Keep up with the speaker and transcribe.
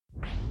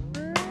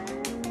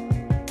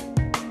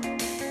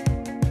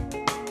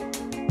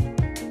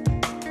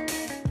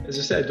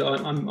said,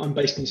 I'm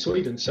based in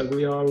Sweden, so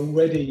I'm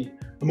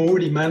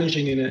already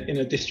managing in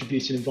a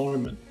distributed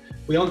environment.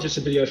 We aren't just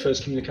a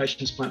video-first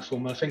communications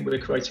platform. I think we're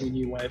creating a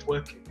new way of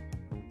working.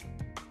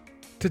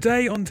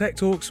 Today on Tech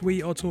Talks,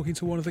 we are talking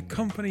to one of the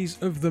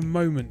companies of the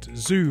moment,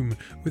 Zoom,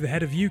 with the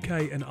head of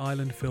UK and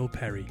Ireland, Phil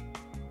Perry.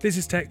 This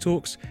is Tech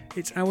Talks.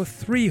 It's our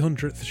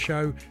 300th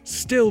show,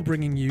 still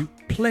bringing you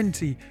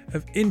plenty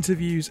of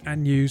interviews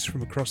and news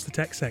from across the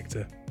tech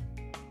sector.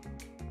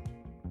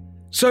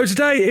 So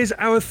today is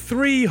our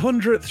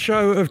 300th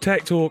show of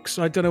Tech Talks.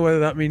 I don't know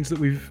whether that means that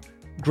we've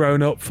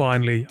grown up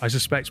finally. I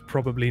suspect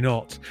probably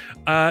not.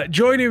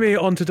 Joining me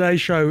on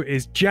today's show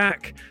is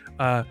Jack,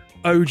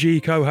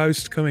 OG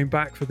co-host, coming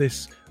back for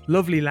this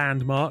lovely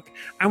landmark.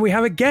 And we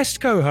have a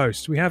guest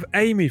co-host. We have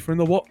Amy from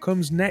the What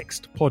Comes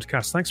Next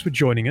podcast. Thanks for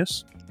joining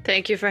us.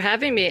 Thank you for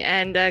having me,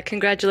 and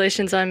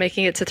congratulations on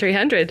making it to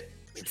 300.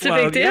 It's a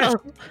big deal. Yes.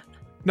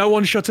 No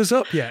one shut us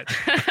up yet.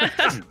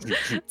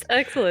 It's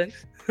excellent.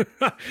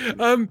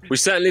 We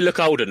certainly look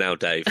older now,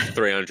 Dave.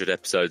 300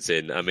 episodes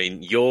in. I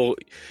mean, you're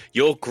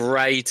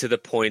grey to the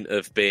point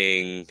of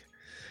being,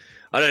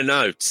 I don't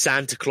know,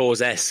 Santa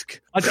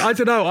Claus-esque. I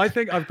don't know. I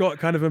think I've got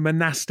kind of a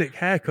monastic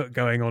haircut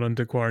going on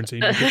under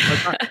quarantine.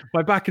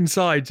 My back and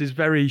sides is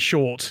very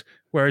short,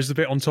 whereas the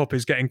bit on top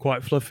is getting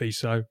quite fluffy.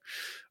 So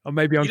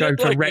maybe I'm going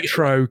for a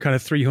retro kind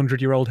of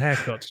 300-year-old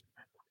haircut.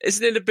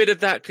 Isn't it a bit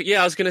of that?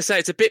 Yeah, I was going to say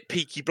it's a bit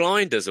Peaky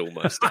Blinders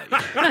almost,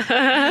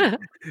 Dave.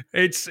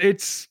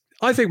 It's.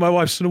 I think my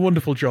wife's done a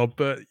wonderful job,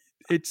 but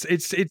it's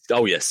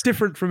oh yes,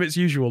 different from its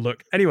usual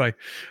look. Anyway,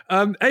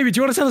 Amy, do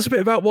you want to tell us a bit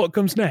about What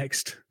Comes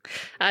Next?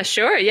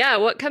 Sure. Yeah.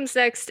 What Comes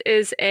Next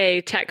is a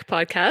tech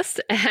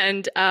podcast,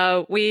 and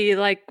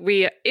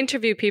we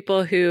interview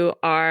people who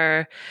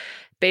are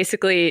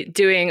basically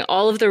doing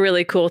all of the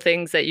really cool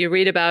things that you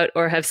read about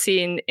or have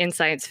seen in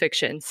science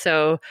fiction.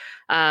 So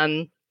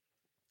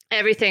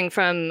everything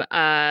from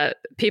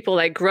people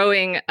like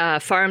growing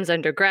farms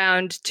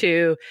underground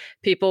to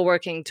people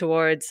working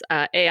towards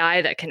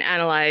AI that can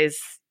analyze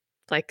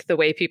like the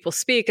way people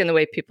speak and the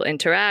way people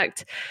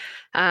interact.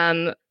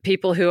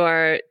 People who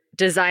are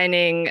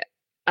designing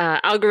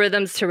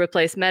algorithms to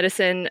replace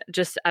medicine,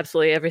 just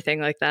absolutely everything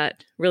like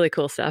that. Really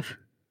cool stuff.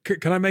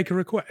 Can I make a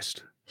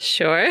request?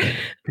 Sure.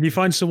 Can you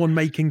find someone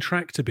making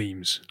tractor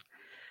beams?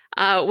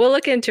 We'll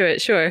look into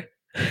it, sure.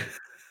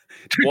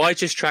 Why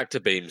just tractor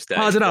beams, Dave?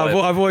 I don't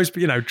know. I've always,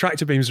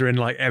 tractor beams are in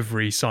like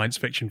every science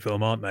fiction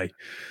film, aren't they?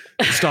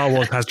 Star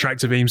Wars has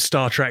tractor beams.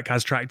 Star Trek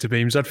has tractor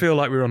beams. I'd feel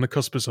like we were on the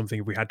cusp of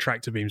something if we had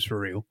tractor beams for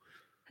real.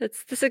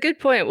 That's a good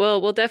point.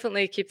 We'll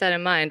definitely keep that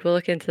in mind. We'll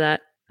look into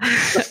that.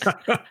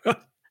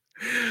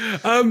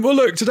 Well,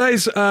 look,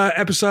 today's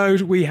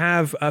episode, we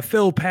have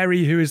Phil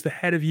Perry, who is the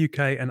head of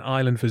UK and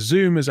Ireland for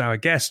Zoom, as our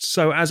guest.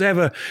 So as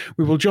ever,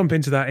 we will jump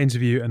into that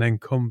interview and then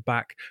come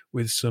back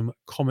with some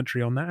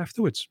commentary on that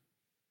afterwards.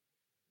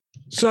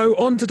 So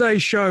on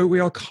today's show, we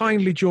are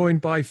kindly joined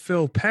by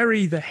Phil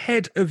Perry, the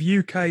head of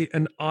UK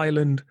and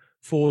Ireland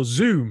for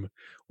Zoom,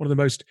 one of the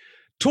most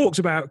talked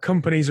about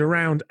companies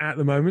around at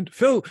the moment.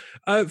 Phil,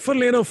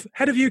 funnily enough,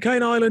 head of UK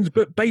and Ireland,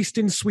 but based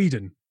in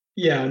Sweden.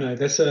 Yeah, I know.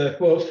 That's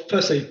well.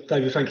 Firstly,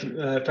 David, thank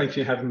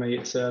you for having me.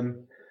 It's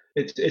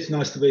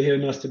nice to be here.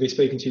 Nice to be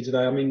speaking to you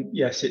today. I mean,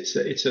 yes, it's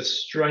a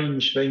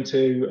strange thing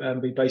to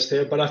be based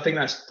here, but I think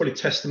that's probably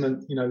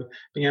testament.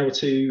 Being able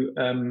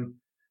to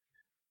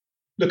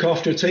look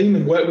after a team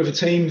and work with a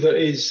team that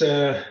is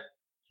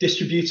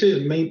distributed,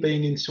 and me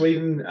being in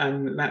Sweden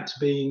and that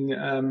being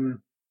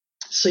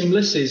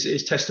seamless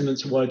is testament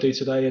to what I do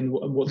today and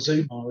what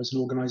Zoom are as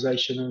an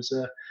organisation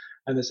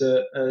and as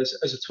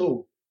a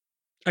tool.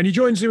 And you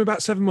joined Zoom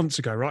about 7 months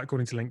ago, right?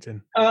 According to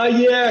LinkedIn.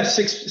 Yeah,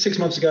 six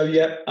months ago.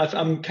 Yeah,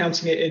 I'm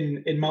counting it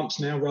in months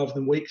now rather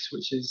than weeks,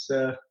 which is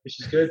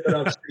good. But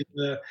obviously,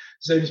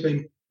 Zoom's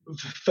been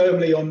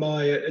firmly on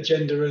my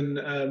agenda and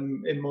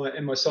in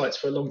my sights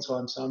for a long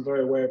time. So I'm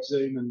very aware of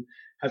Zoom and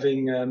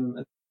having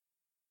a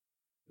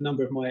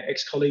number of my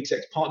ex-colleagues,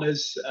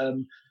 ex-partners,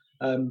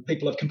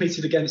 people I've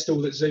competed against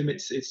all at Zoom.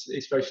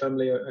 It's very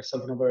firmly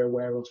something I'm very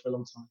aware of for a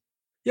long time.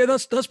 Yeah,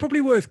 that's probably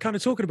worth kind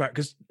of talking about,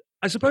 because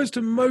I suppose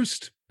to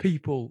most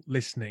people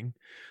listening,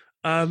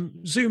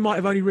 Zoom might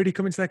have only really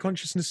come into their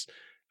consciousness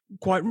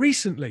quite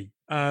recently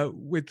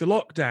with the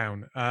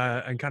lockdown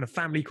and kind of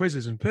family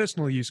quizzes and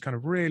personal use kind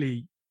of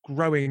really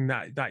growing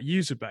that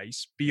user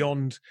base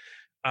beyond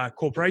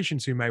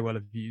corporations who may well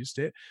have used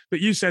it. But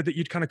you said that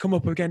you'd kind of come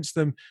up against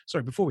them.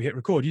 Sorry, before we hit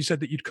record, you said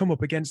that you'd come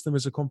up against them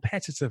as a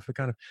competitor for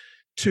kind of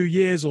 2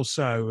 years or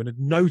so and had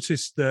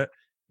noticed that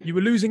you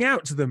were losing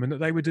out to them and that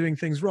they were doing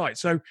things right.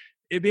 So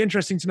it'd be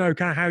interesting to know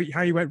kind of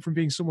how you went from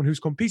being someone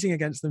who's competing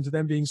against them to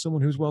then being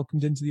someone who's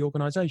welcomed into the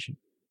organisation.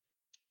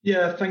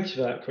 Yeah, thank you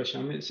for that question.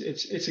 I mean,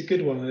 it's a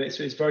good one, and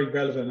it's very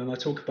relevant, and I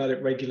talk about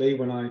it regularly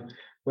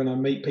when I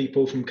meet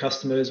people from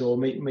customers or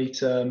meet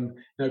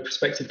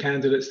prospective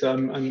candidates that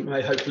I'm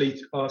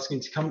hopefully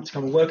asking to come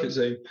and work at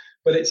Zoom.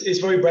 But it's a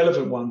very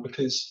relevant one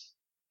because,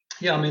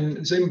 yeah, I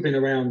mean, Zoom have been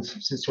around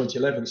since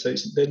 2011, so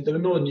they're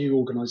not a new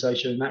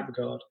organisation in that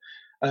regard,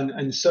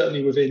 and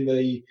certainly within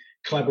the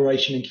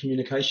collaboration and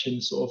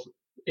communication sort of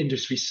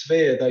industry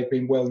sphere, they've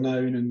been well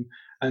known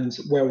and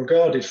well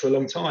regarded for a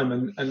long time.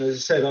 And as I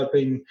said, I've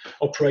been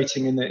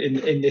operating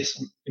in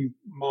this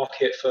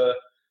market for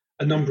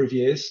a number of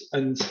years.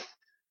 And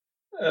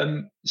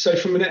so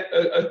from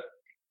a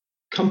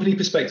company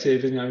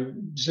perspective,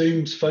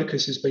 Zoom's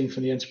focus has been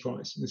from the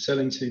enterprise and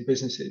selling to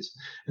businesses.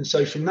 And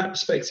so from that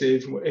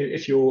perspective,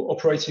 if you're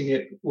operating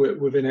it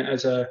within it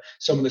as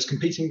someone that's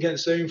competing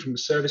against Zoom from a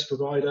service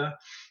provider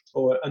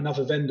or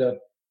another vendor,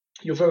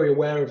 you're very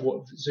aware of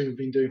what Zoom have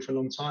been doing for a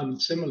long time.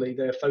 And similarly,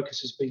 their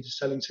focus has been to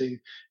selling to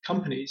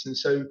companies. And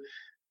so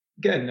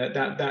again,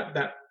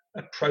 that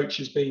approach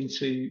has been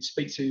to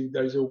speak to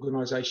those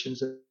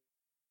organizations.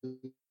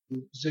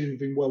 Zoom have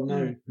been well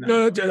known.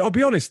 No, I'll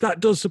be honest,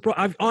 that does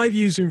surprise. I've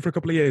used Zoom for a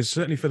couple of years,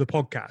 certainly for the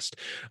podcast.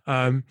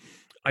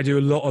 I do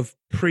a lot of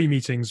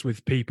pre-meetings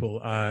with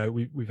people.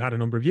 We've had a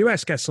number of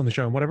US guests on the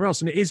show and whatever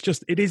else, and it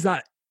is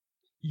that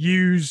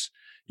use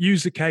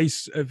the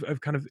case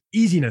of kind of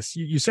easiness.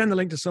 You send the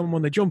link to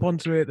someone, they jump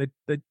onto it,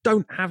 they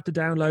don't have to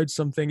download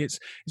something. It's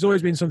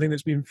always been something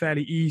that's been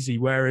fairly easy,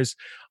 whereas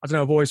I don't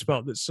know, I've always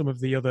felt that some of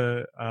the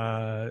other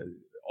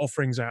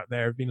offerings out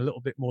there have been a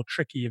little bit more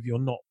tricky if you're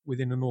not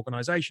within an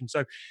organization.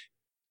 So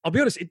I'll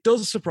be honest, it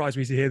does surprise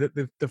me to hear that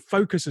the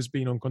focus has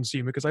been on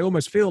consumer, because I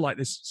almost feel like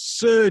this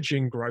surge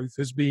in growth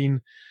has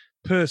been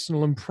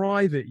personal and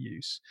private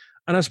use.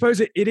 And I suppose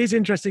it is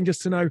interesting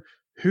just to know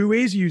who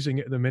is using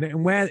it at the minute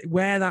and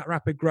where that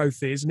rapid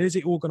growth is. And is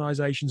it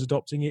organizations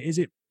adopting it? Is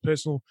it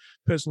personal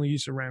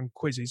use around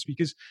quizzes?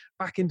 Because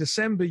back in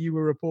December, you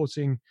were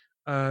reporting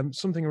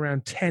something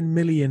around 10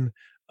 million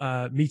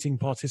meeting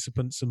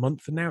participants a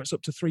month, and now it's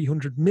up to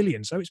 300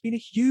 million. So it's been a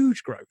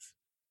huge growth.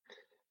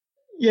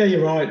 Yeah,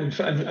 you're right,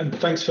 and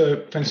thanks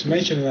for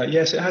mentioning that.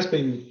 Yes, it has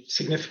been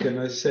significant.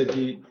 As I said,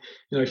 you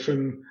know,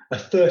 from a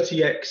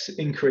 30x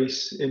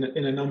increase in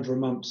a number of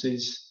months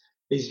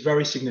is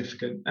very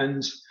significant,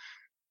 and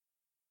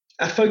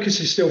our focus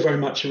is still very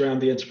much around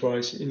the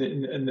enterprise in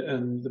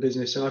the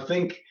business. And I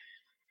think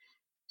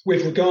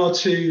with regard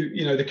to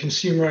the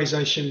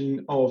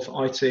consumerization of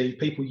IT,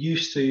 people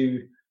used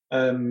to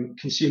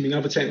consuming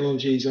other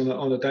technologies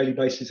on a daily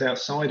basis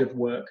outside of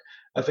work.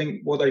 I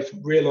think what they've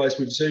realized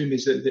with Zoom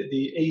is that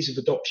the ease of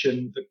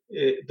adoption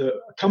that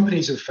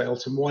companies have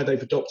felt and why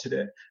they've adopted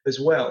it as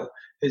well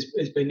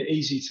has been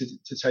easy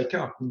to take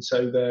up. And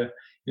so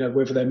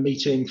whether they're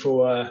meeting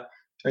for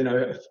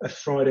a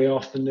Friday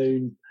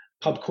afternoon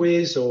pub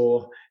quiz,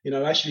 or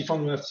actually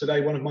funnily enough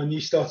today, one of my new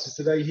starters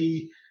today,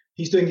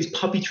 he's doing his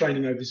puppy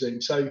training over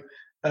Zoom. So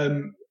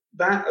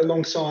that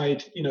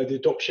alongside the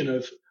adoption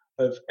of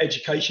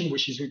education,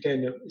 which is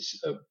again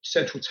a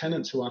central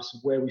tenet to us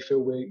of where we feel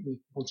we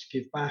want to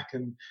give back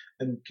and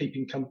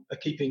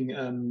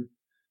keeping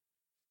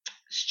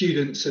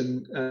students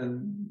and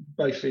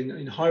both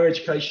in higher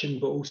education,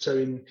 but also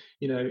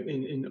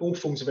in all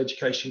forms of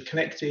education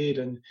connected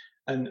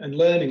and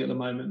learning at the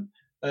moment.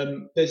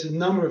 There's a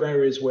number of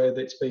areas where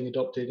that's being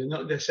adopted, and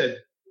like I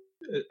said,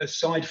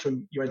 aside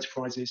from your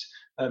enterprises,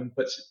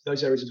 but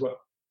those areas as well.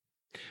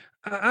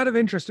 Out of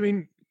interest, I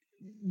mean,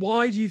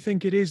 why do you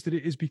think it is that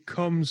it has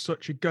become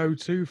such a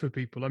go-to for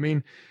people? I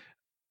mean,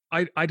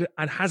 I'd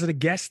hazard a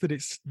guess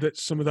that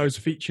some of those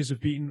features have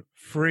been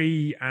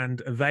free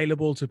and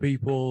available to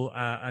people,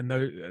 and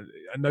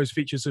those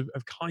features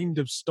have kind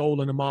of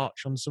stolen a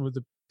march on some of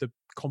the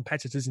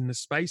competitors in the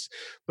space.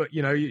 But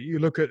you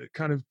look at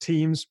kind of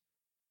Teams,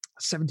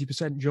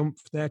 70% jump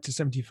there to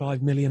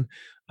 75 million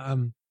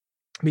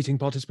meeting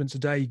participants a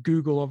day.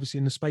 Google obviously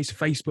in the space,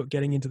 Facebook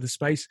getting into the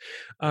space.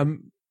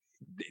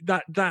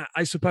 That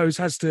I suppose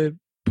has to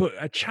put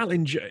a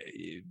challenge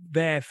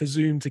there for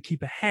Zoom to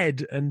keep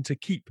ahead and to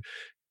keep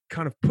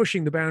kind of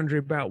pushing the boundary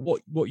about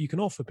what you can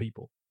offer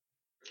people.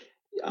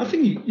 I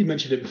think you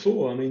mentioned it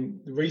before. I mean,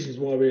 the reasons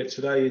why we're here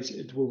today is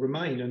it will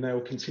remain, and they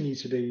will continue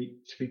to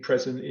be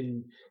present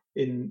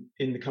in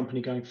the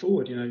company going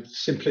forward.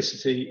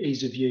 Simplicity,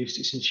 ease of use,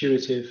 it's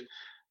intuitive.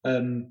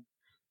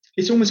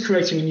 It's almost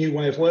creating a new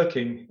way of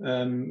working.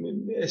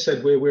 As I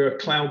said, we're a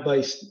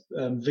cloud-based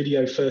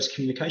video-first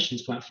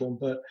communications platform,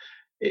 but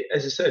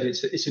as I said,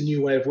 it's a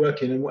new way of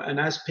working. And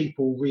as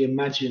people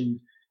reimagine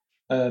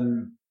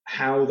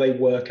how they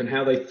work and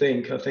how they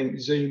think, I think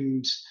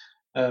Zoom's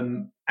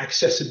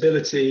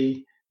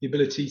accessibility, the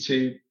ability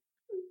to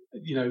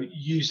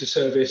use the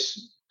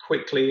service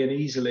quickly and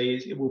easily,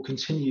 it will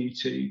continue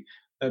to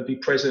be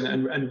present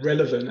and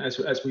relevant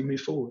as we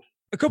move forward.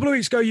 A couple of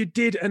weeks ago, you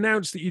did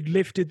announce that you'd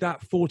lifted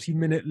that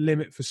 40-minute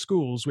limit for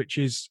schools, which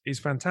is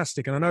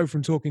fantastic. And I know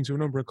from talking to a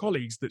number of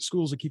colleagues that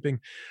schools are keeping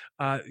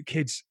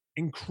kids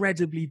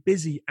incredibly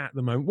busy at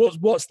the moment.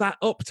 What's that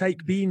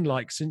uptake been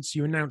like since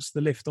you announced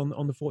the lift on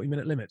the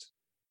 40-minute limit?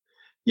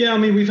 Yeah, I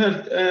mean, we've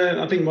had.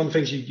 I think one of the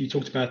things you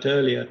talked about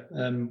earlier,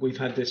 we've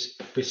had this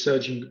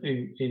surge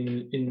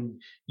in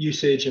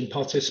usage and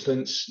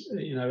participants,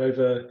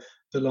 over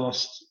the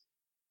last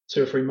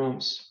 2 or 3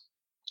 months.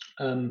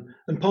 And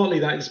partly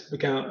that is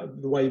because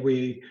the way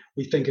we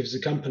think of as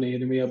a company,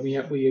 and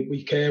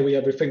we care. We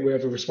have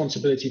a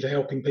responsibility for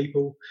helping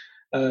people,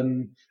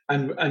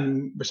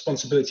 and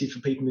responsibility for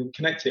people being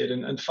connected.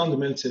 And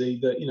fundamentally,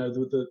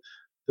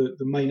 the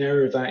main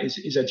area of that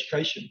is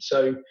education.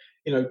 So,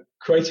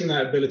 creating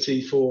that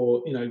ability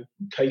for,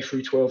 K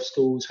through 12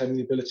 schools having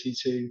the ability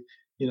to,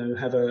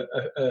 have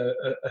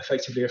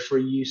effectively a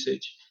free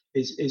usage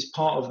is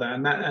part of that,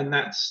 and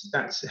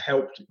that's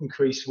helped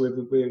increase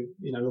with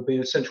being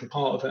a central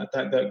part of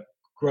that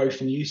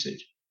growth and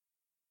usage.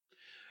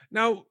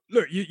 Now,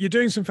 look, you're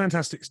doing some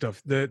fantastic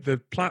stuff.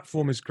 The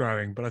platform is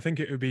growing, but I think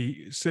it would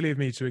be silly of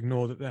me to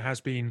ignore that there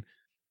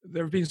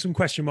have been some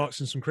question marks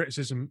and some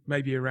criticism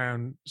maybe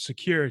around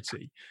security.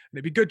 And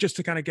it'd be good just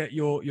to kind of get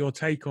your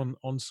take on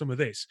some of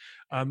this.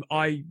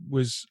 I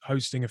was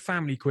hosting a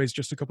family quiz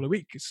just a couple of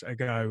weeks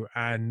ago,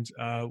 and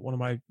one of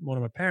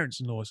my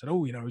parents-in-law said,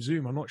 "Oh,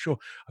 Zoom, I'm not sure.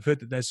 I've heard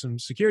that there's some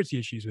security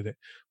issues with it."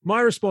 My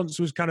response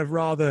was kind of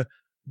rather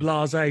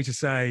blasé to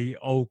say,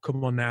 "Oh,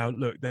 come on now,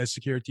 look, there's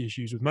security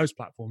issues with most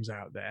platforms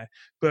out there,"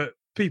 but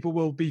people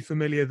will be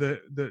familiar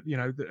that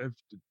are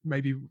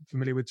maybe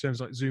familiar with terms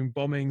like Zoom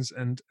bombings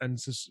and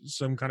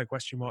some kind of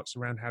question marks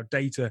around how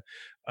data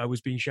was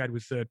being shared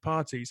with third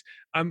parties.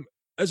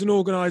 As an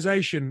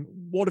organization,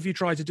 what have you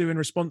tried to do in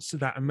response to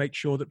that and make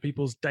sure that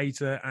people's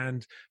data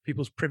and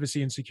people's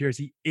privacy and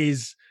security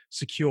is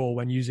secure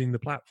when using the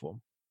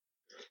platform?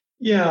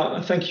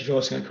 Yeah, thank you for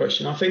asking that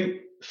question. I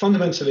think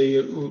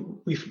fundamentally,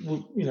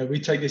 we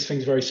take these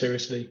things very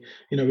seriously.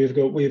 We've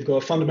got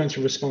a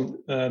fundamental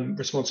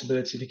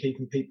responsibility to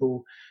keeping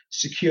people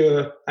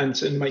secure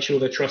and make sure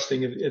they're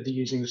trusting of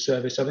using the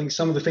service. I think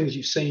some of the things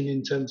you've seen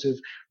in terms of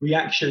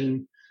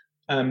reaction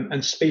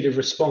and speed of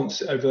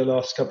response over the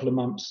last couple of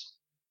months,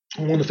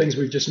 and one of the things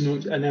we've just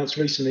announced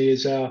recently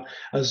is our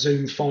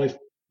Zoom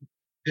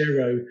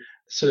 5.0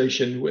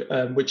 solution,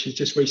 which has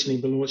just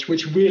recently been launched,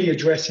 which really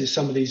addresses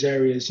some of these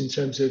areas in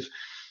terms of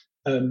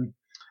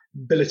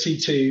ability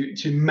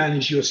to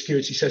manage your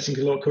security settings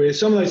a lot quicker.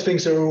 Some of those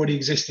things that are already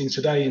existing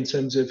today in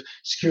terms of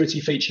security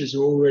features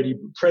are already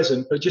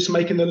present, but just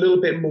making them a little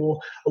bit more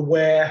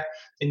aware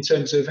in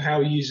terms of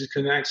how users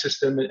can access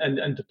them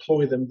and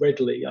deploy them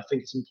readily, I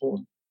think it's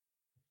important.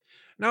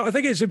 Now, I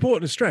think it's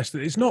important to stress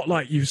that it's not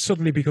like you've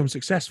suddenly become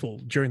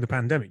successful during the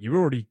pandemic. You were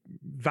already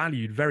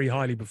valued very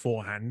highly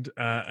beforehand,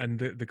 and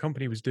the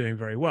company was doing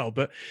very well.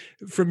 But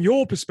from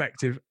your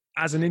perspective,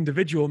 as an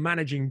individual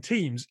managing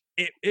teams,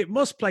 it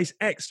must place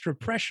extra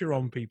pressure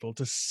on people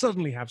to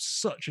suddenly have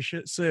such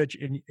a surge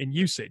in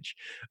usage.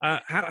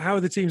 How are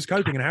the teams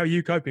coping, and how are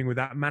you coping with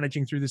that,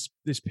 managing through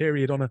this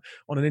period on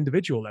an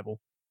individual level?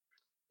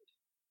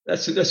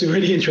 That's a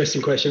really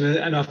interesting question,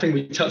 and I think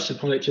we touched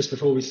upon it just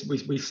before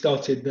we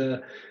started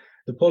the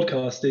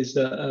podcast. Is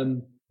that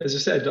as I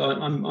said,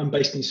 I'm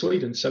based in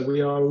Sweden, so I'm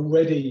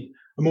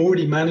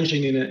already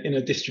managing in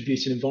a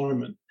distributed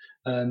environment,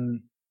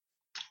 and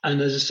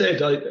as I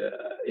said,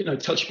 I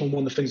touched upon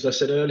one of the things I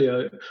said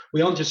earlier.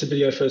 We aren't just a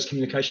video first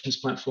communications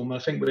platform. I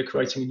think we're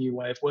creating a new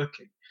way of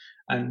working,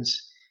 and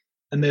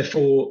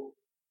therefore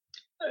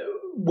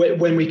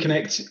when we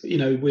connect,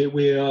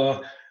 we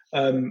are.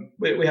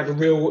 We have a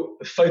real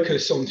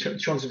focus on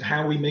terms of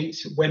how we meet,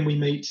 when we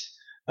meet,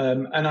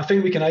 and I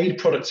think we can aid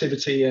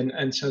productivity and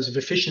in terms of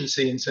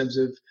efficiency, in terms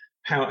of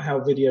how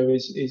video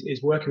is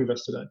working with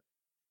us today.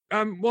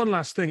 One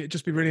last thing, it'd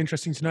just be really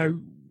interesting to know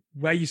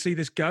where you see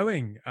this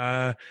going.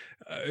 A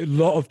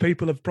lot of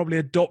people have probably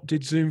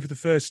adopted Zoom for the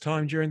first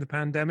time during the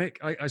pandemic.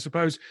 I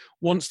suppose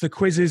once the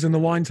quizzes and the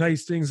wine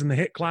tastings and the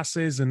HIT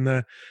classes and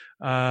the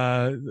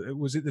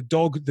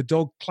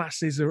dog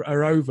classes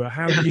are over,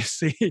 how do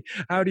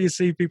you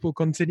see people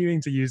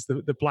continuing to use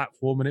the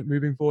platform and it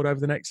moving forward over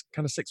the next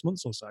kind of 6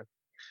 months or so?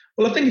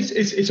 Well, I think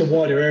it's a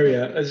wider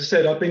area. As I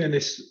said, I've been in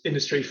this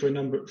industry for a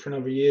number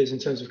of years in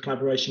terms of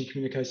collaboration,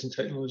 communication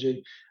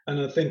technology,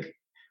 and I think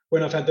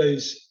when I've had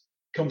those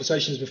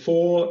conversations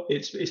before,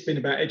 it's been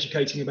about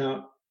educating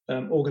about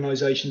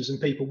organizations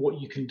and people what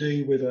you can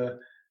do with a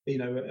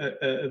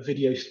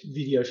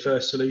video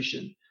first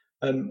solution.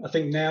 I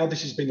think now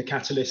this has been the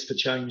catalyst for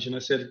change, and I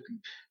said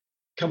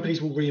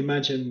companies will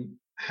reimagine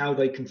how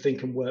they can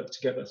think and work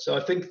together. So I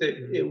think that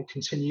it will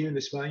continue in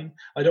this vein.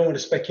 I don't want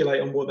to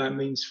speculate on what that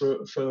means for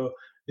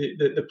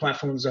the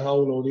platform as a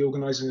whole or the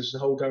organisation as a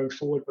whole going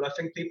forward, but I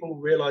think people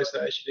realise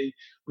that actually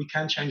we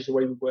can change the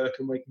way we work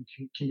and we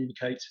can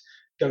communicate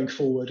going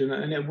forward,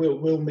 and it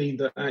will mean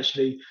that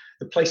actually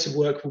the place of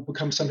work will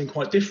become something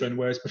quite different,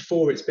 whereas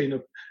before it's been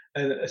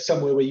a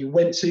somewhere where you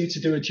went to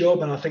do a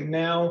job, and I think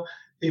now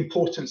the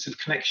importance of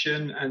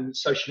connection and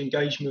social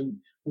engagement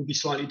will be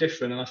slightly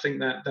different, and I think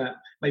that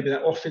maybe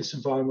that office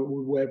environment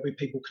where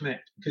people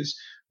connect, because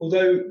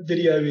although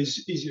video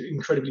is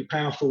incredibly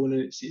powerful and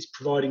it's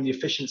providing the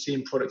efficiency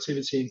and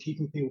productivity and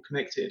keeping people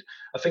connected,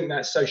 I think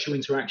that social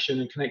interaction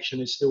and connection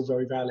is still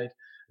very valid,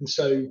 and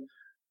so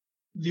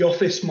the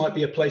office might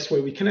be a place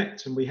where we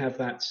connect and we have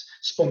that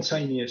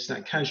spontaneous,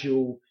 that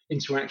casual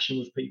interaction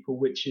with people,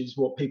 which is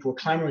what people are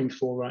clamoring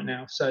for right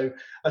now. So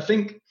I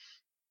think,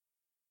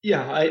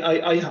 yeah,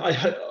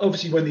 I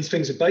obviously when these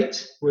things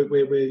abate, we're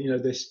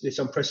this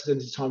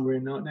unprecedented time we're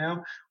in right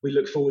now, we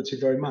look forward to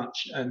very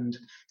much, and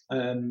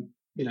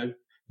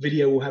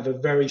video will have a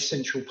very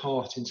central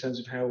part in terms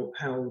of how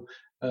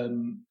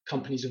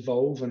companies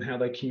evolve and how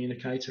they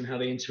communicate and how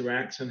they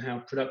interact and how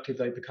productive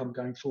they become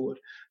going forward.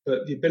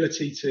 But the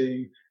ability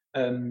to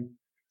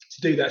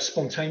do that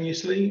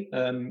spontaneously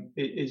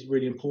is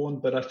really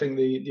important. But I think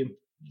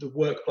the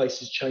workplace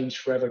has changed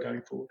forever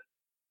going forward.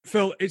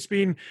 Phil, it's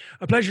been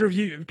a pleasure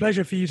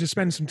for you to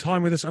spend some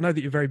time with us. I know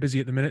that you're very busy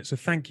at the minute, so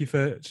thank you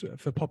for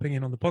popping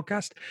in on the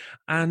podcast.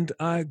 And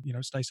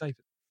stay safe.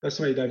 That's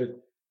me, David.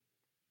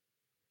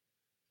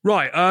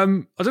 Right. I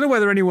don't know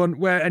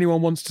where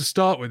anyone wants to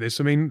start with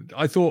this. I mean,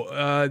 I thought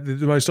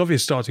the most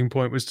obvious starting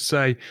point was to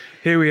say,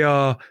 here we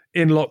are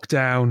in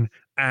lockdown,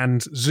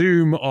 and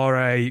Zoom are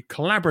a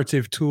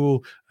collaborative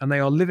tool, and they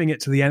are living it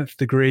to the nth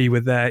degree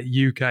with their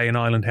UK and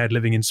Ireland head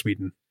living in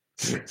Sweden.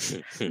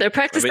 They're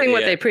practicing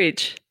what they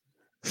preach.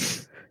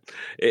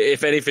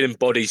 If anything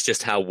embodies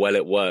just how well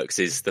it works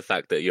is the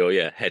fact that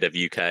your head of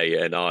UK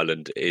and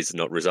Ireland is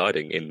not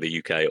residing in the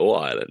UK or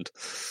Ireland.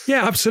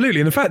 Yeah,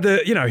 absolutely. And the fact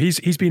that,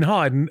 he's been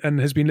hired and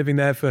has been living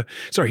there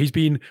he's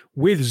been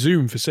with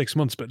Zoom for 6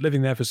 months, but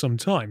living there for some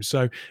time.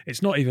 So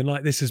it's not even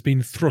like this has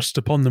been thrust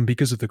upon them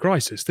because of the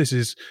crisis. This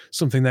is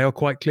something they are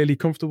quite clearly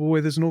comfortable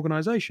with as an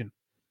organization.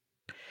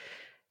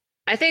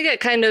 I think it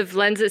kind of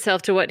lends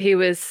itself to what he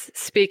was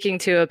speaking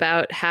to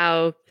about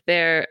how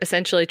they're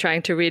essentially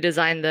trying to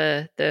redesign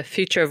the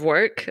future of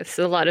work.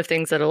 So a lot of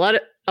things that a lot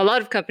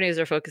of companies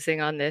are focusing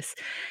on this.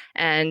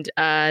 And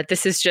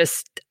this is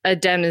just a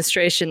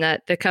demonstration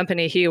that the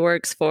company he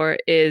works for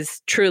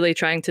is truly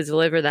trying to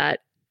deliver that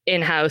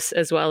in-house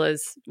as well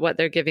as what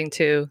they're giving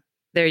to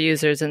their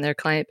users and their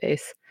client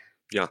base.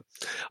 Yeah,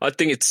 I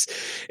think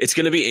it's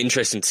going to be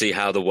interesting to see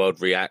how the world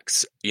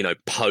reacts,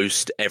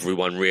 post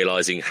everyone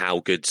realizing how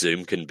good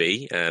Zoom can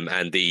be,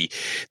 and the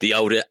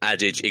old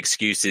adage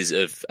excuses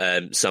of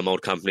some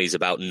old companies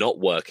about not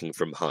working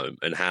from home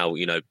and how,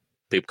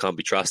 people can't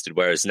be trusted.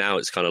 Whereas now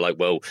it's kind of like,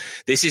 well,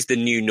 this is the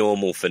new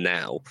normal for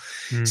now.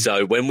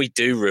 So when we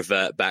do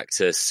revert back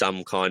to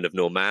some kind of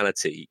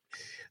normality,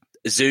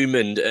 Zoom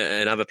and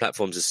other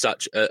platforms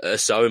are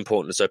so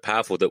important and so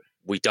powerful that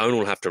we don't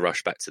all have to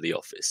rush back to the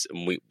office,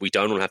 and we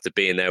don't all have to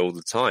be in there all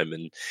the time,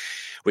 and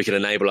we can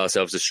enable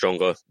ourselves a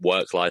stronger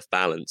work-life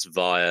balance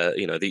via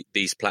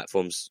these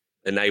platforms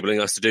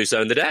enabling us to do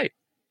so in the day.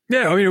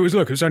 Yeah, I mean, it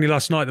was only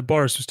last night that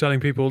Boris was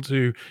telling people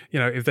to,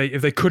 if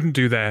they couldn't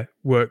do their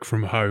work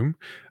from home,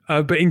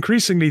 but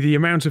increasingly the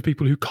amount of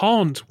people who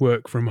can't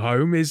work from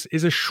home is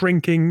a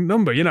shrinking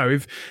number.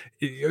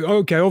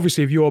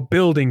 Obviously, if you're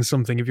building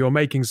something, if you're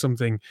making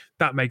something,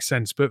 that makes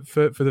sense. But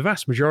for the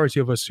vast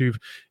majority of us who've,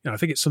 I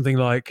think it's something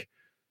like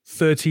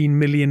 13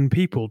 million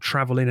people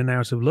travel in and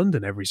out of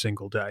London every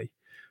single day.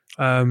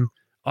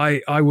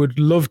 I would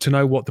love to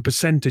know what the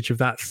percentage of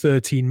that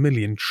 13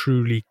 million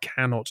truly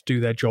cannot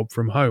do their job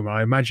from home.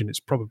 I imagine it's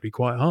probably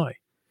quite high.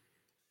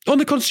 On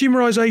the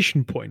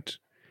consumerization point,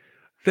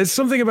 there's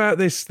something about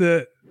this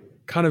that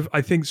kind of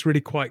I think is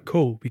really quite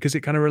cool because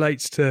it kind of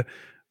relates to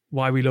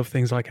why we love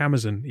things like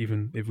Amazon,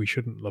 even if we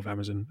shouldn't love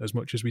Amazon as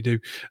much as we do.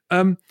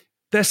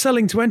 They're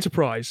selling to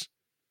enterprise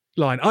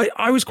line.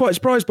 I was quite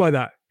surprised by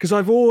that because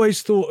I've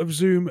always thought of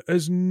Zoom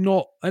as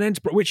not an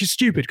enterprise, which is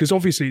stupid because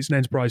obviously it's an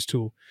enterprise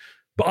tool.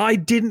 But I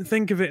didn't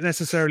think of it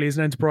necessarily as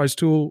an enterprise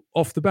tool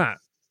off the bat.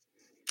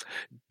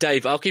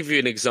 Dave, I'll give you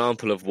an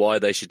example of why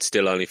they should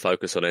still only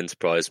focus on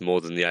enterprise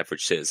more than the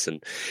average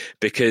citizen.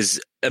 Because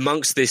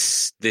amongst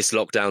this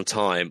lockdown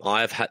time,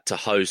 I have had to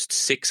host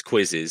 6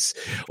 quizzes,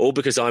 all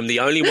because I'm the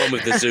only one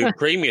with the Zoom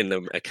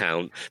Premium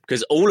account,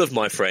 because all of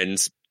my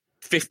friends,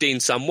 15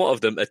 somewhat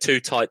of them, are too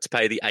tight to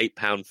pay the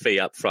 £8 fee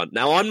up front.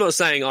 Now, I'm not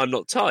saying I'm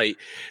not tight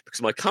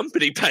because my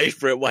company paid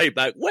for it way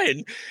back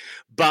when,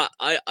 but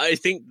I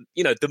think,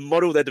 the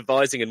model they're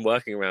devising and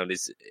working around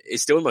is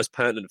still the most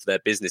pertinent for their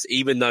business,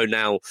 even though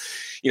now,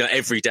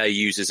 everyday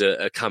users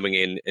are coming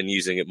in and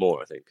using it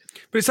more, I think.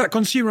 But it's that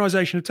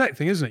consumerization of tech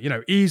thing, isn't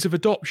it? Ease of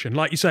adoption.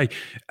 Like you say,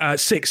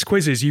 6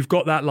 quizzes, you've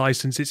got that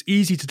license. It's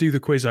easy to do the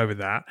quiz over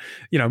that.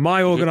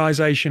 My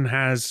organization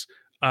has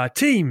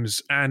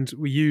Teams, and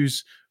we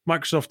use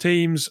Microsoft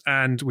Teams,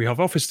 and we have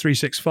Office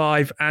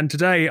 365. And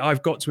today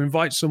I've got to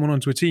invite someone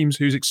onto a Teams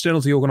who's external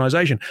to the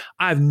organization.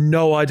 I have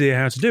no idea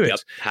how to do it. Yep.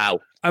 How?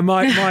 And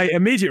my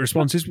immediate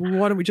response is, well,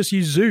 why don't we just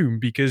use Zoom?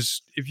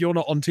 Because if you're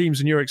not on Teams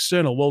and you're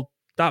external, well,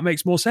 that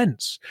makes more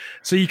sense.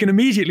 So you can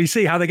immediately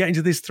see how they get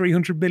into this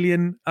 300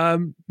 million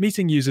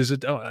meeting users, those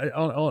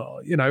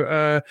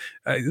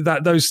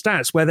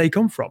stats, where they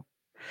come from.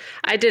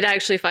 I did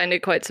actually find it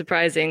quite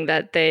surprising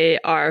that they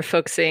are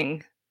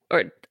focusing,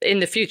 or in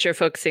the future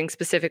focusing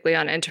specifically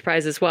on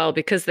enterprise as well,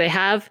 because they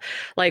have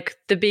like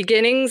the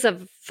beginnings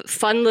of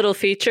fun little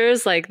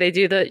features. Like they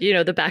do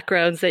the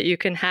backgrounds that you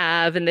can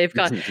have, and they've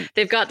got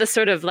the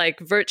sort of like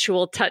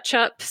virtual touch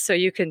up, so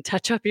you can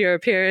touch up your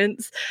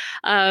appearance.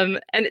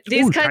 And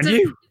these kinds of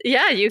you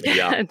can.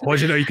 Yeah. Why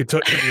do you know you can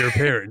touch up your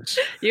appearance?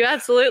 You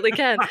absolutely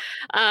can.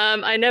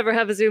 I never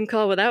have a Zoom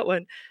call without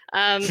one.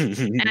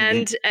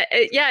 It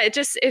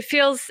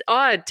feels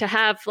odd to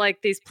have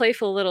like these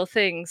playful little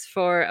things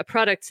for a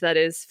product that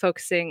is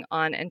focusing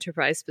on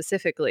enterprise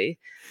specifically.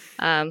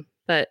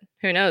 but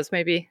who knows?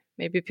 Maybe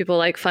people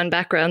like fun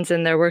backgrounds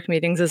in their work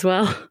meetings as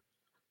well.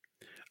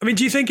 I mean,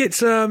 do you think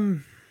it's a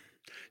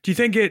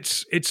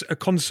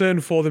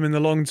concern for them in the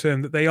long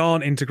term that they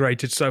aren't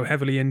integrated so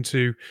heavily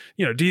into,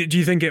 do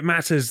you think it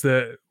matters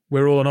that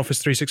we're all on Office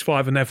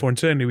 365 and therefore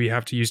internally we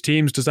have to use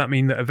Teams? Does that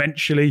mean that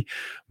eventually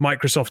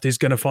Microsoft is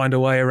going to find a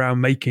way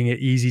around making it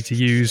easy to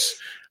use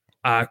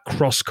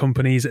cross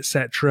companies,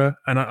 etc.?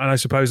 And I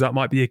suppose that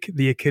might be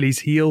the Achilles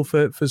heel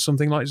for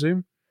something like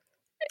Zoom.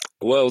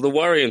 Well, the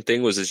worrying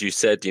thing was, as you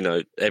said,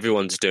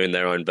 everyone's doing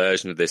their own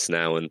version of this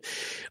now, and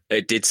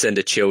it did send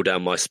a chill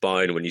down my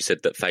spine when you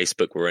said that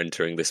Facebook were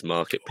entering this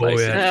marketplace.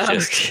 Oh, yeah.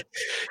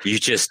 You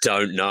just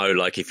don't know.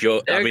 Like, if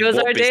you're, there goes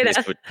our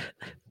data.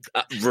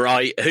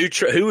 Right?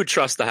 Who would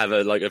trust to have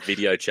a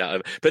video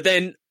chat? But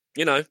then,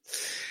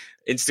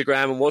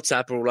 Instagram and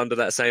WhatsApp are all under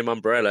that same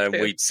umbrella, and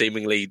we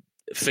seemingly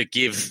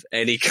forgive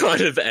any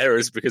kind of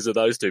errors because of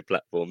those two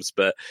platforms.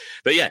 But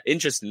yeah,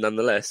 interesting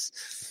nonetheless.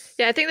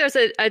 Yeah, I think there's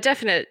a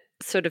definite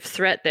sort of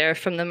threat there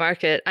from the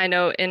market. I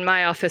know in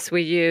my office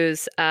we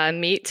use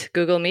Meet,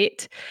 Google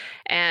Meet,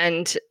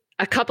 and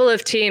a couple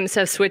of teams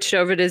have switched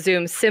over to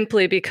Zoom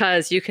simply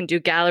because you can do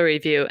gallery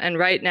view. And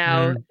right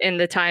now, in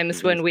the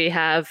times when we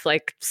have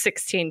like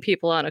 16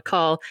 people on a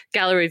call,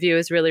 gallery view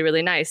is really,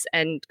 really nice.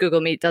 And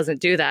Google Meet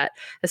doesn't do that.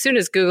 As soon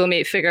as Google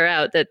Meet figure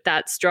out that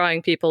that's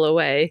drawing people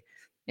away,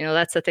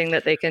 that's the thing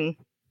that they can.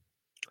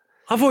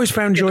 I've always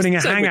found joining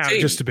a Hangout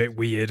just a bit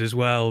weird as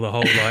well. The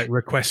whole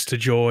request to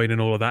join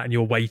and all of that, and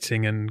you're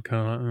waiting and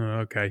kind of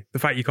okay. The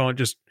fact you can't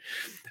just,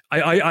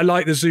 I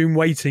like the Zoom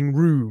waiting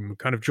room,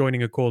 kind of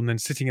joining a call and then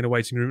sitting in a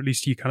waiting room. At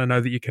least you kind of know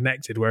that you're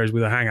connected. Whereas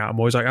with a Hangout, I'm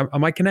always like,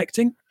 am I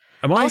connecting?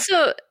 Am I?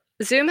 Also,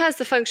 Zoom has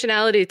the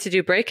functionality to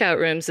do breakout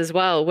rooms as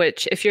well,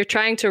 which if you're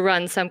trying to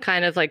run some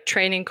kind of like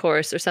training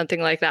course or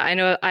something like that, I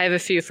know I have a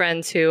few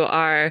friends who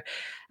are.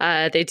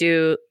 They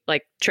do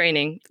like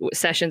training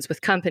sessions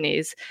with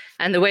companies,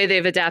 and the way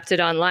they've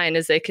adapted online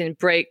is they can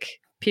break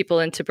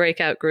people into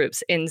breakout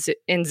groups in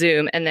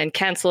Zoom and then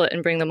cancel it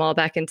and bring them all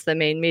back into the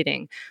main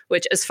meeting,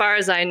 which as far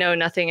as I know,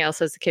 nothing else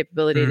has the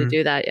capability to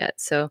do that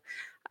yet. So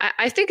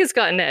I think it's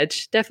got an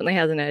edge, definitely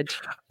has an edge.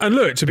 And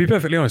look, to be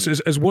perfectly honest,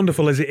 as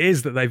wonderful as it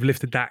is that they've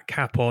lifted that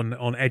cap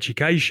on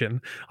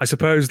education, I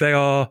suppose they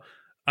are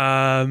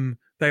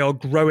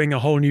growing a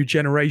whole new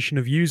generation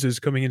of users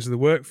coming into the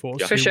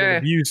workforce. For sure.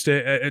 Have used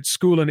it at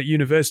school and at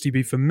university,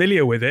 be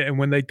familiar with it, and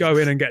when they go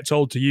in and get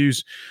told to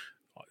use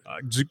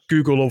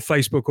Google or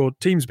Facebook or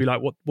Teams, be like,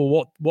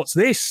 what's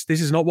this?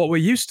 This is not what we're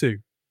used to.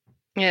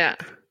 Yeah.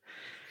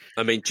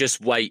 I mean,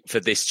 just wait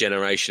for this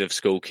generation of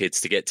school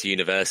kids to get to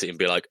university and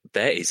be like,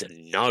 there is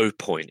no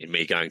point in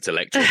me going to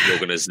lecture if you're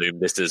going to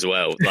Zoom this as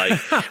well. Like,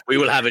 we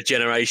will have a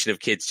generation of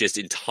kids just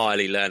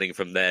entirely learning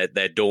from their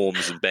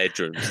dorms and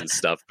bedrooms and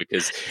stuff,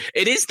 because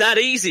it is that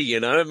easy,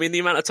 I mean, the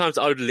amount of times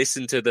I would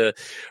listen to the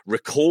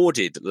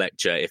recorded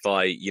lecture if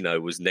I,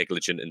 was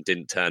negligent and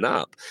didn't turn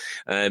up.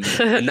 And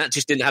that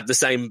just didn't have the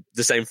same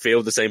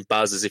feel, the same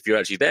buzz as if you're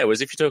actually there.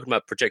 Whereas if you're talking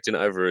about projecting it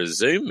over a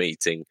Zoom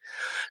meeting,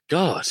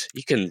 God,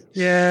 you can...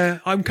 Yeah.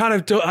 I'm kind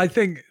of. I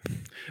think.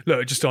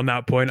 Look, just on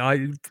that point,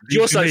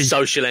 you're so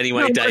social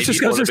anyway, Dave. I was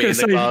just going to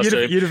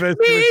say,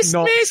 university was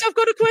not. Miss, I've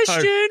got a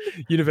question. No,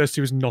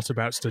 university was not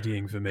about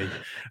studying for me,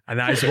 and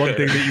that is one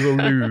thing that you will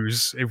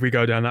lose if we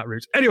go down that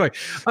route. Anyway,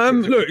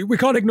 look, we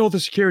can't ignore the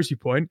security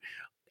point.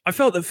 I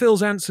felt that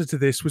Phil's answer to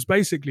this was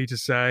basically to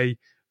say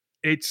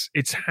it's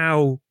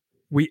how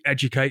we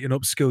educate and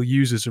upskill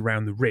users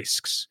around the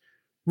risks,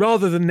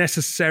 rather than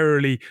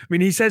necessarily. I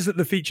mean, he says that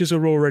the features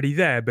are already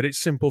there, but it's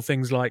simple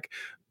things like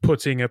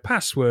putting a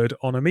password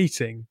on a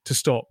meeting to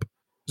stop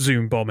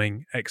Zoom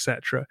bombing,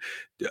 etc.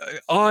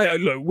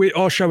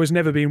 Our show has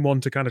never been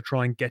one to kind of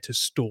try and get a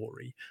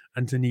story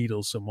and to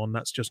needle someone.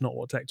 That's just not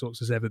what Tech Talks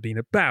has ever been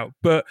about.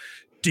 But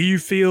do you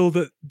feel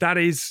that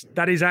is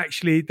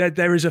actually that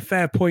there is a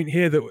fair point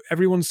here that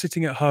everyone's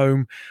sitting at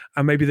home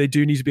and maybe they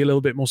do need to be a little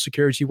bit more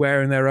security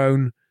aware in their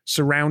own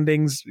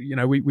surroundings?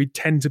 We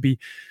tend to be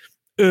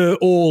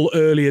all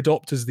early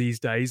adopters these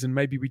days, and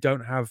maybe we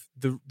don't have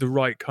the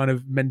right kind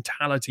of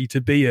mentality to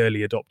be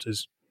early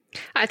adopters.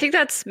 I think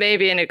that's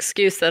maybe an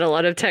excuse that a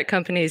lot of tech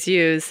companies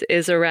use,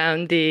 is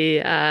around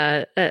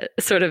the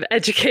sort of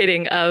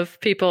educating of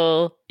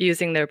people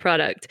using their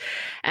product.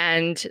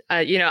 And,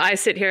 I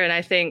sit here and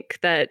I think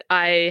that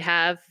I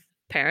have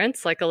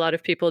parents, like a lot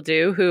of people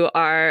do, who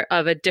are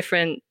of a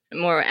different,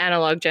 more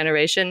analog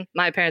generation.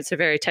 My parents are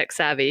very tech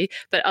savvy,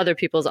 but other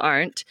people's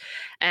aren't.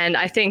 And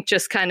I think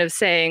just kind of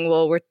saying,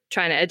 well, we're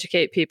trying to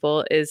educate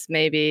people is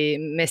maybe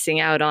missing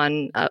out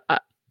on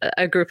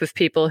a group of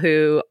people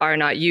who are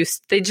not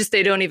used.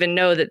 They don't even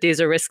know that these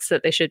are risks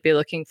that they should be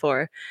looking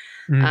for.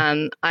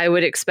 I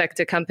would expect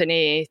a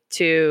company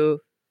to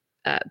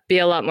be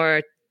a lot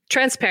more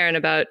transparent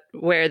about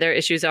where their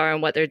issues are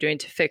and what they're doing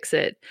to fix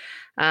it.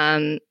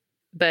 But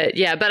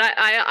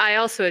I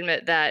also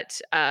admit that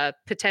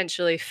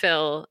potentially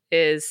Phil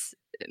is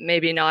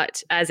maybe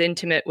not as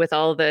intimate with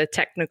all the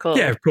technical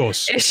of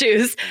course.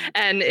 issues,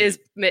 and is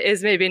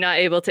maybe not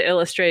able to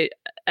illustrate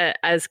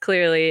as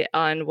clearly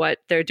on what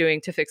they're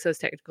doing to fix those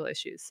technical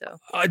issues. So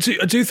I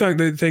do think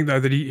though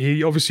that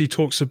he obviously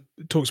talks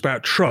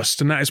about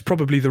trust, and that is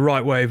probably the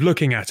right way of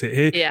looking at it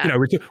here. Yeah. You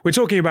know, we're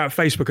talking about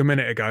Facebook a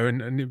minute ago,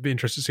 and it'd be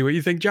interesting to see what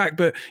you think, Jack.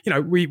 But you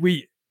know,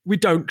 we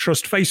don't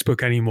trust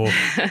Facebook anymore.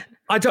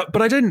 I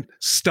didn't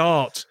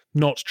start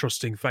not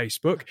trusting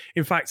Facebook.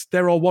 In fact,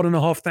 there are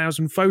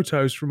 1,500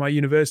 photos from my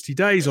university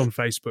days on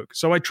Facebook.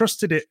 So I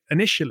trusted it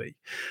initially.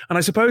 And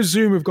I suppose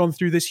Zoom have gone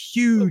through this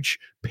huge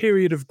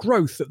period of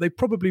growth that they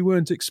probably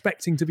weren't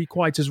expecting to be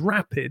quite as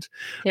rapid.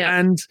 Yeah.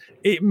 And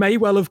it may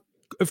well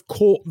have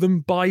caught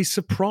them by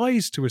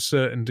surprise to a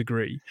certain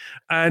degree.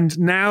 And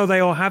now they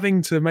are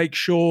having to make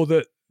sure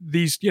that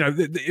these, you know,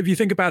 if you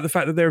think about the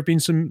fact that there have been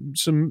some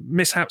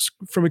mishaps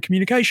from a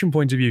communication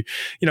point of view,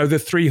 you know, the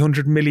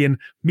 300 million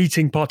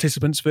meeting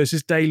participants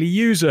versus daily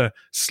user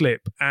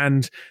slip,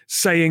 and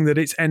saying that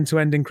it's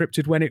end-to-end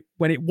encrypted when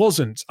it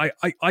wasn't.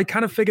 I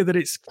kind of figure that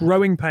it's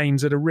growing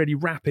pains at a really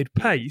rapid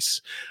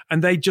pace,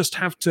 and they just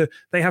have to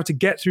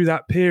get through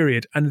that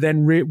period and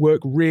then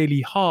work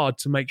really hard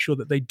to make sure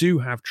that they do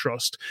have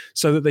trust,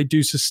 so that they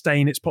do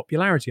sustain its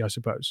popularity, I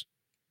suppose.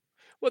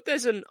 Well,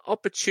 there's an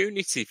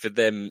opportunity for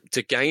them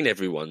to gain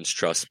everyone's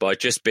trust by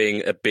just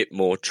being a bit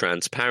more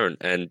transparent.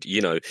 And,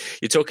 you know,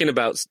 you're talking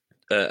about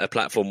a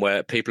platform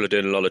where people are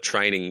doing a lot of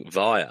training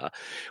via.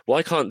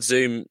 Why can't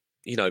Zoom,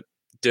 you know,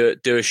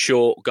 do a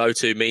short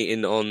go-to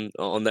meeting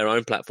on their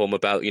own platform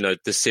about, you know,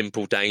 the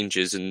simple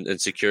dangers and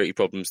security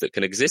problems that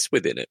can exist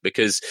within it?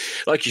 Because,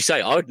 like you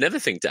say, I would never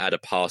think to add a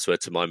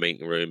password to my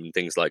meeting room and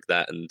things like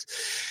that. And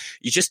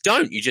you just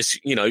don't. You just,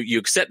 you know, you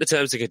accept the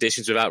terms and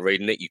conditions without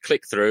reading it. You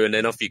click through, and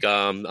then off you go.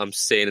 I'm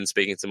seeing and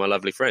speaking to my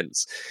lovely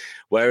friends.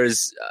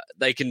 Whereas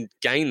they can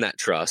gain that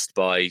trust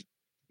by,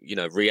 you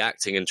know,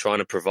 reacting and trying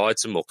to provide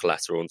some more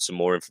collateral and some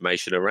more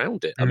information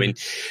around it. I mean,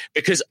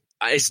 because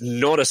it's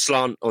not a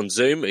slant on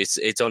Zoom.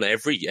 It's on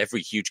every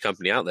huge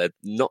company out there.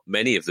 Not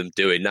many of them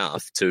do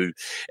enough to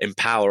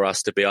empower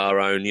us to be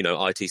our own, you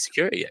know, IT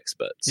security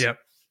experts. Yep.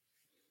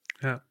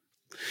 Yeah.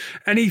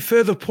 Any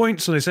further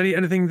points on this?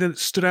 Anything that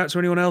stood out to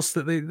anyone else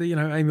that you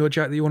know, Amy or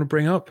Jack, that you want to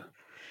bring up?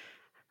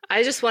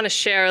 I just want to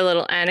share a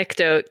little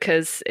anecdote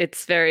because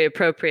it's very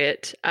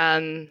appropriate.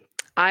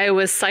 I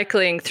was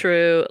cycling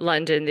through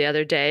London the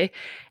other day,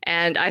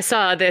 and I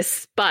saw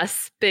this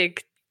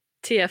big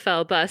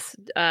TfL bus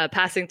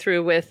passing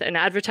through with an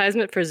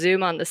advertisement for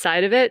Zoom on the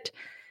side of it.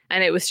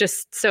 And it was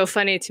just so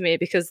funny to me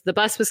because the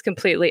bus was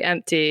completely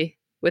empty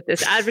with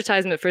this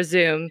advertisement for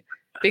Zoom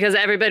because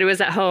everybody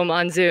was at home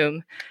on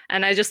Zoom.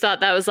 And I just thought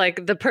that was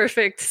like the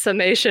perfect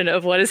summation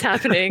of what is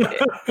happening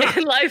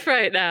in life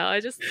right now. I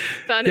just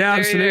found it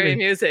very, very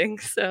amusing.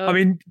 So, I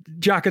mean,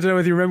 Jack, I don't know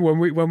whether you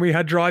remember when we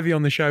had Drivey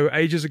on the show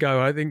ages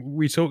ago, I think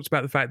we talked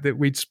about the fact that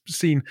we'd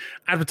seen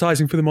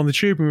advertising for them on the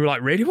tube, and we were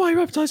like, really? Why are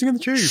you advertising on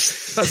the tube?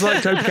 That's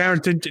like totally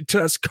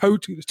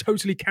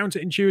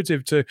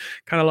counterintuitive to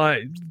kind of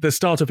like the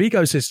startup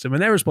ecosystem.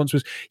 And their response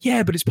was,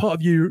 yeah, but it's part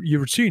of your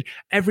routine.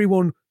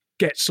 Everyone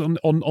gets on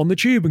the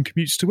tube and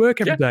commutes to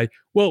work every day.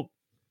 Well,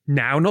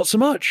 now not so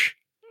much.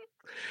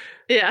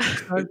 Yeah.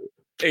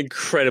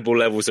 Incredible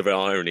levels of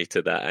irony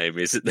to that,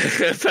 Amy, isn't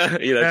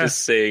there? You know,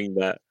 just seeing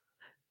that.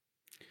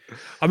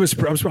 I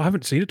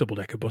haven't seen a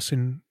double-decker bus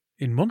in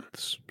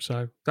months,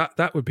 so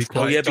that would be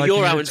quite. Oh yeah, but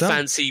you're out in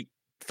fancy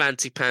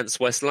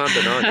pants West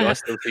London, aren't you? I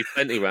still see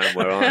plenty around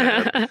where I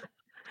am.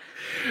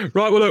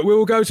 Right, well, look, we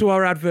will go to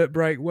our advert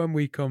break. When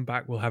we come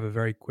back, we'll have a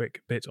very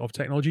quick bit of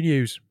technology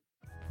news.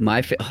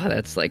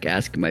 That's like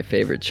asking my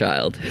favorite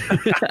child.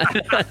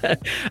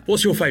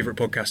 What's your favorite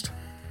podcast?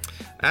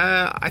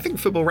 I think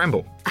Football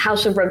Ramble.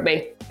 House of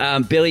Rugby.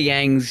 Billy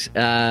Yang's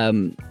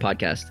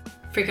podcast.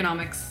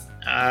 Freakonomics.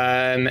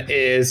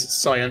 Is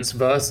Science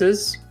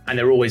Versus, and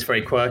they're always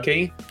very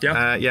quirky.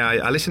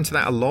 I listen to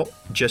that a lot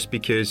just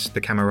because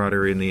the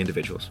camaraderie and the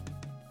individuals.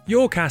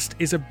 Yourcast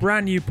is a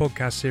brand new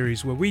podcast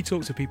series where we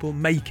talk to people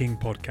making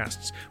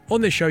podcasts.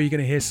 On this show, you're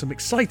going to hear some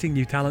exciting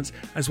new talents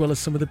as well as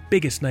some of the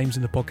biggest names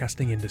in the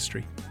podcasting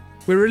industry.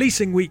 We're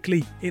releasing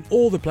weekly in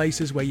all the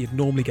places where you'd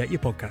normally get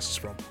your podcasts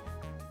from.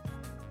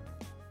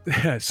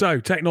 So,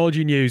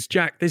 technology news.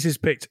 Jack, this is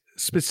picked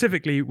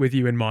specifically with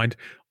you in mind.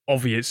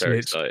 Obviously,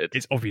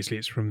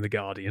 it's from The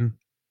Guardian.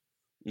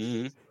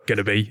 Mm-hmm.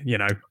 Gonna be, you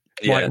know,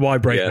 why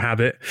break the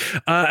habit?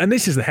 And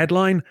this is the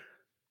headline: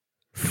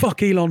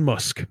 Fuck Elon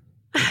Musk.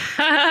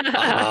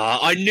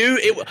 I knew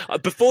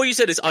it before you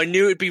said this. I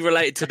knew it'd be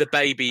related to the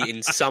baby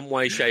in some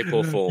way, shape,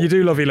 or form. You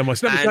do love Elon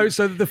Musk.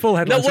 So the full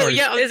headline. No, well,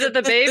 yeah, is it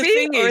the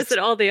baby, or is it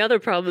all the other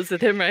problems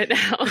with him right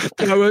now?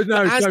 No.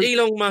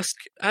 Elon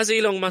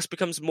Musk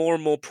becomes more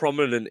and more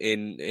prominent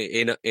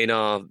in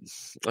our,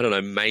 I don't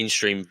know,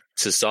 mainstream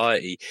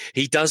society,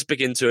 he does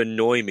begin to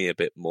annoy me a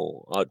bit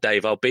more.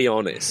 Dave, I'll be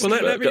honest.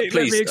 Well, let me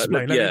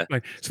explain. Let me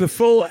explain. So the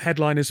full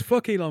headline is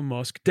 "Fuck Elon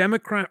Musk.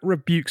 Democrat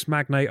rebukes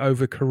magnate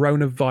over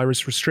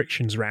coronavirus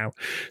restrictions row."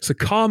 So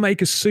car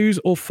maker sues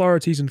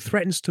authorities and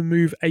threatens to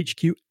move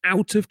HQ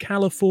out of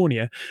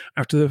California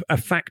after a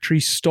factory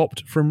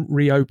stopped from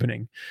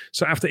reopening.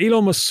 So after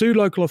Elon Musk sued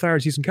local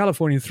authorities in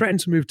California and threatened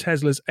to move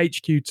Tesla's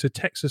HQ to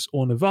Texas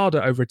or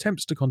Nevada over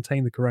attempts to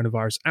contain the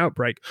coronavirus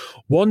outbreak,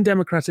 one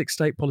Democratic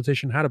state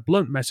politician had a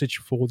blunt message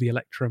for the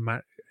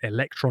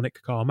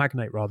electronic car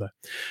magnate,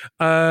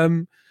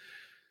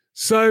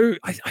 So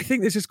I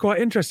think this is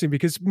quite interesting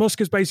because Musk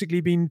has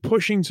basically been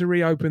pushing to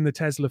reopen the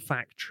Tesla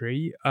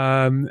factory,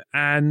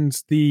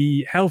 and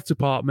the health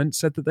department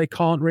said that they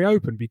can't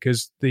reopen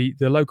because the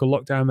local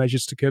lockdown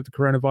measures to curb the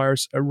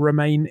coronavirus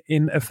remain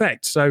in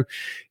effect. So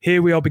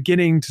here we are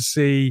beginning to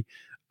see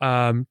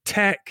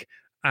tech,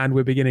 and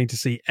we're beginning to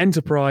see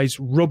enterprise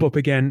rub up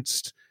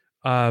against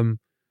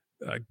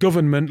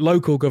government,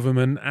 local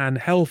government, and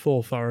health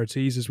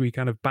authorities as we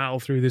kind of battle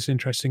through this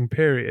interesting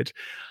period.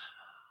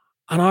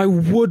 And I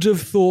would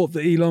have thought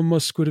that Elon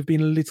Musk would have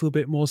been a little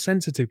bit more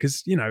sensitive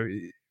because, you know,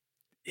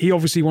 he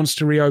obviously wants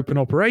to reopen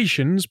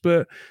operations,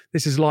 but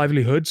this is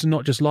livelihoods, and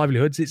not just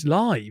livelihoods, it's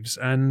lives.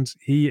 And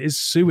he is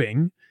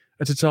suing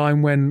at a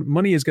time when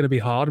money is going to be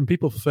hard and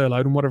people are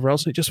furloughed and whatever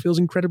else, and it just feels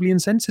incredibly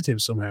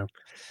insensitive somehow.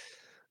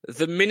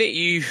 The minute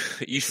you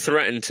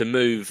threaten to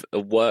move a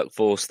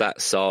workforce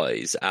that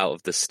size out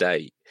of the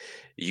state,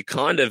 you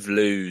kind of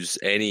lose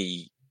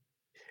any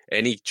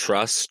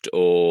trust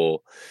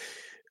or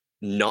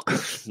not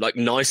like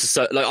nice.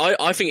 Like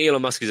I think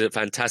Elon Musk is a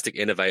fantastic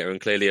innovator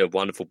and clearly a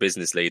wonderful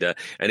business leader,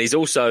 and he's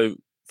also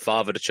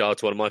fathered a child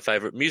to one of my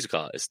favorite music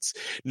artists.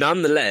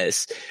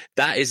 Nonetheless,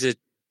 that is a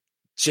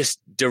just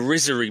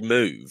derisory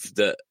move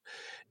that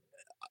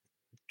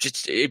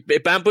just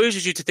it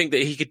bamboozles you to think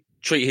that he could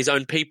treat his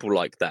own people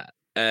like that,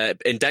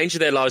 endanger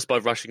their lives by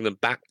rushing them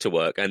back to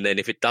work, and then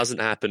if it doesn't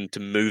happen, to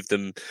move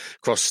them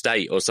cross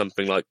state or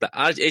something like that.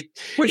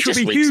 Which would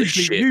be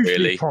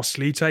hugely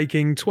costly,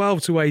 taking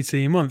 12 to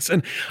 18 months.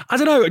 And I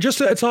don't know,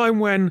 just at a time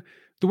when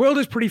the world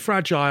is pretty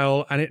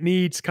fragile and it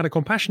needs kind of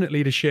compassionate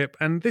leadership,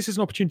 and this is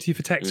an opportunity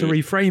for tech to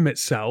reframe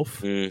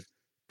itself.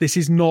 This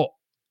is not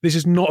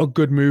a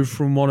good move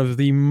from one of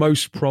the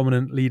most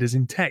prominent leaders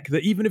in tech,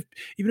 that even if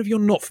you're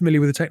not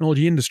familiar with the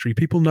technology industry,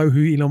 people know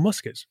who Elon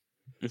Musk is.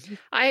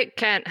 I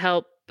can't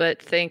help but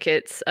think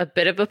it's a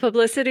bit of a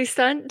publicity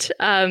stunt.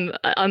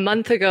 A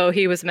month ago,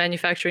 he was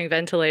manufacturing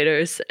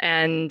ventilators,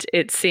 and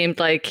it seemed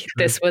like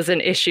this was an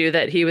issue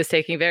that he was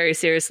taking very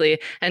seriously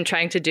and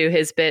trying to do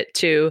his bit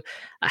to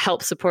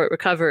help support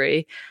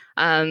recovery.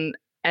 And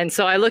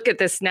so I look at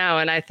this now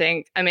and I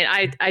think, I mean,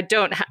 I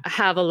don't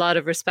have a lot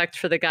of respect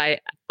for the guy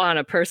on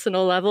a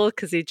personal level,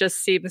 because he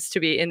just seems to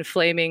be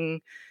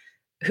inflaming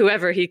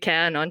whoever he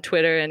can on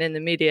Twitter and in the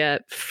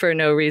media for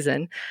no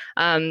reason.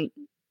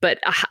 But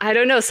I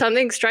don't know,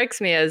 something strikes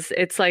me as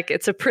it's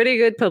a pretty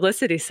good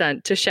publicity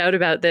stunt to shout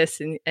about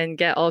this and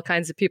get all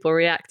kinds of people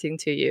reacting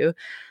to you.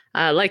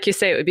 Like you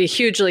say, it would be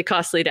hugely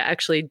costly to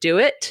actually do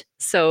it.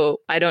 So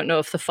I don't know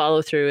if the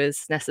follow through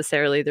is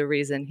necessarily the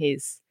reason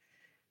he's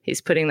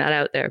putting that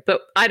out there.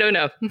 But I don't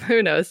know.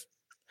 Who knows?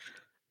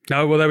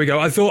 No, well, there we go.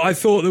 I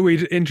thought that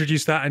we'd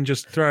introduce that and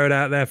just throw it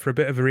out there for a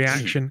bit of a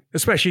reaction,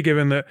 especially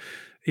given that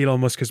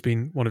Elon Musk has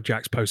been one of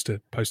Jack's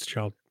poster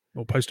child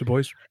or poster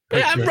boys.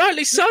 Yeah, and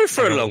rightly so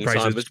for a long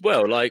time as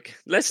well. Like,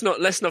 let's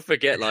not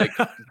forget like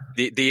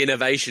the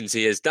innovations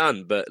he has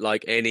done, but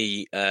like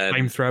any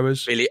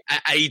flamethrowers,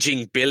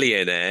 aging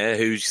billionaire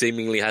who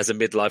seemingly has a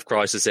midlife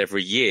crisis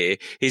every year,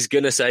 he's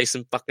gonna say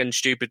some fucking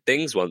stupid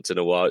things once in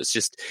a while. It's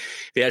just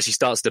if he actually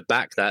starts to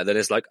back that, then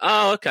it's like,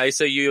 oh, okay,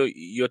 so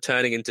you're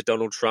turning into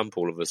Donald Trump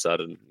all of a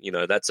sudden. You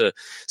know, that's a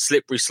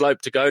slippery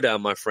slope to go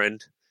down, my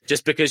friend.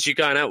 Just because you're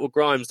going out with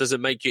Grimes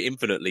doesn't make you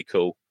infinitely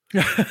cool.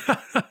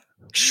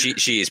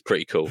 She is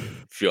pretty cool,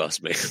 if you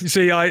ask me. You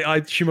see,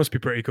 she must be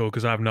pretty cool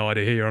because I have no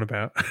idea who you're on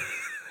about.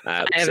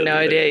 I have no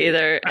idea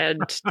either, and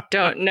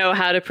don't know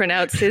how to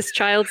pronounce his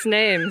child's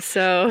name.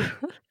 So,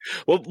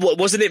 well,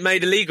 wasn't it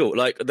made illegal?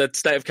 Like the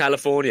state of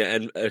California,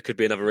 and it could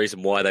be another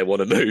reason why they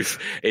want to move.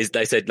 Is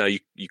they said no,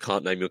 you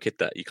can't name your kid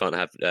that. You can't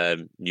have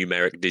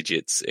numeric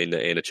digits in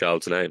a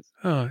child's name.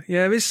 Oh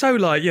yeah, it's so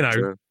like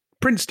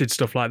Prince did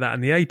stuff like that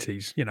in the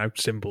 80s,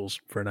 symbols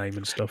for a name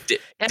and stuff.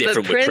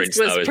 Different but with Prince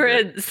was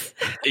Prince.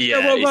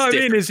 Yeah, what I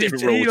mean is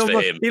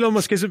Elon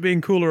Musk isn't being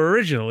cool or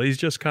original. He's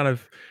just kind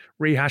of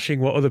rehashing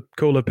what other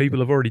cooler people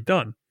have already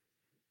done.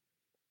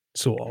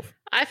 Sort of.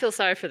 I feel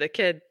sorry for the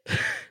kid.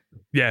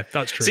 Yeah,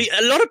 that's true. See,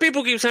 a lot of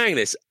people keep saying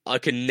this. I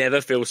can never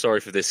feel sorry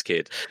for this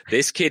kid.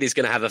 This kid is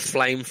going to have a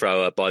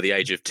flamethrower by the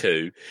age of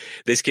 2.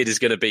 This kid is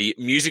going to be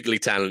musically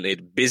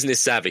talented,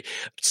 business savvy.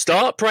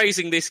 Start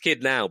praising this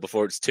kid now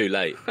before it's too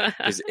late,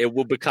 because it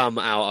will become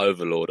our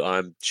overlord.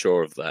 I'm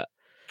sure of that.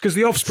 Because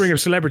the offspring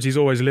of celebrities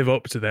always live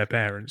up to their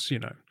parents, you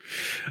know.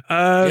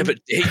 Yeah, but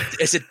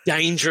is it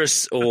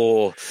dangerous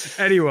or...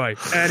 Anyway.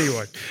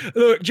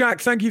 Look,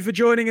 Jack, thank you for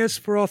joining us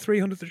for our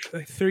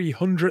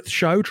 300th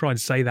show. Try and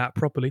say that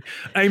properly.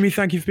 Amy,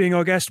 thank you for being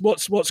our guest.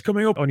 What's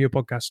coming up on your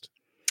podcast?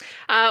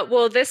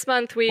 Well, this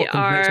month what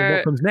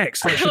comes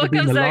next? That should have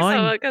been the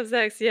line. What comes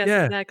next? Yes,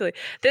 yeah. Exactly.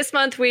 This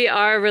month we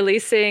are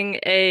releasing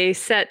a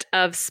set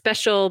of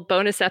special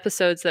bonus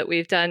episodes that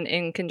we've done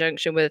in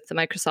conjunction with the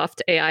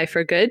Microsoft AI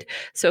for Good.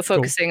 So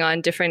focusing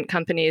on different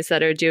companies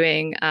that are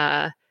doing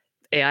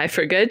AI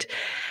for good.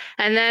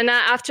 And then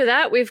after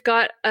that, we've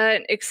got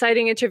an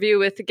exciting interview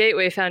with the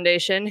Gateway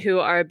Foundation, who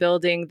are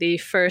building the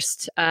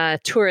first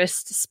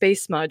tourist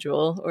space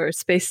module or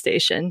space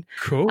station.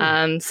 Cool.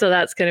 So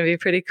that's going to be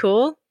pretty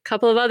cool.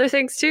 Couple of other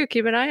things too.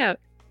 Keep an eye out.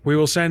 We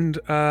will send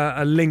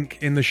a link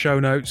in the show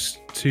notes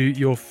to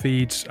your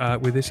feeds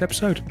with this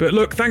episode. But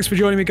look, thanks for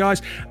joining me,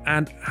 guys,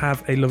 and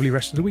have a lovely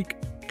rest of the week.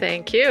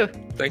 Thank you.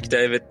 Thank you,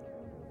 David.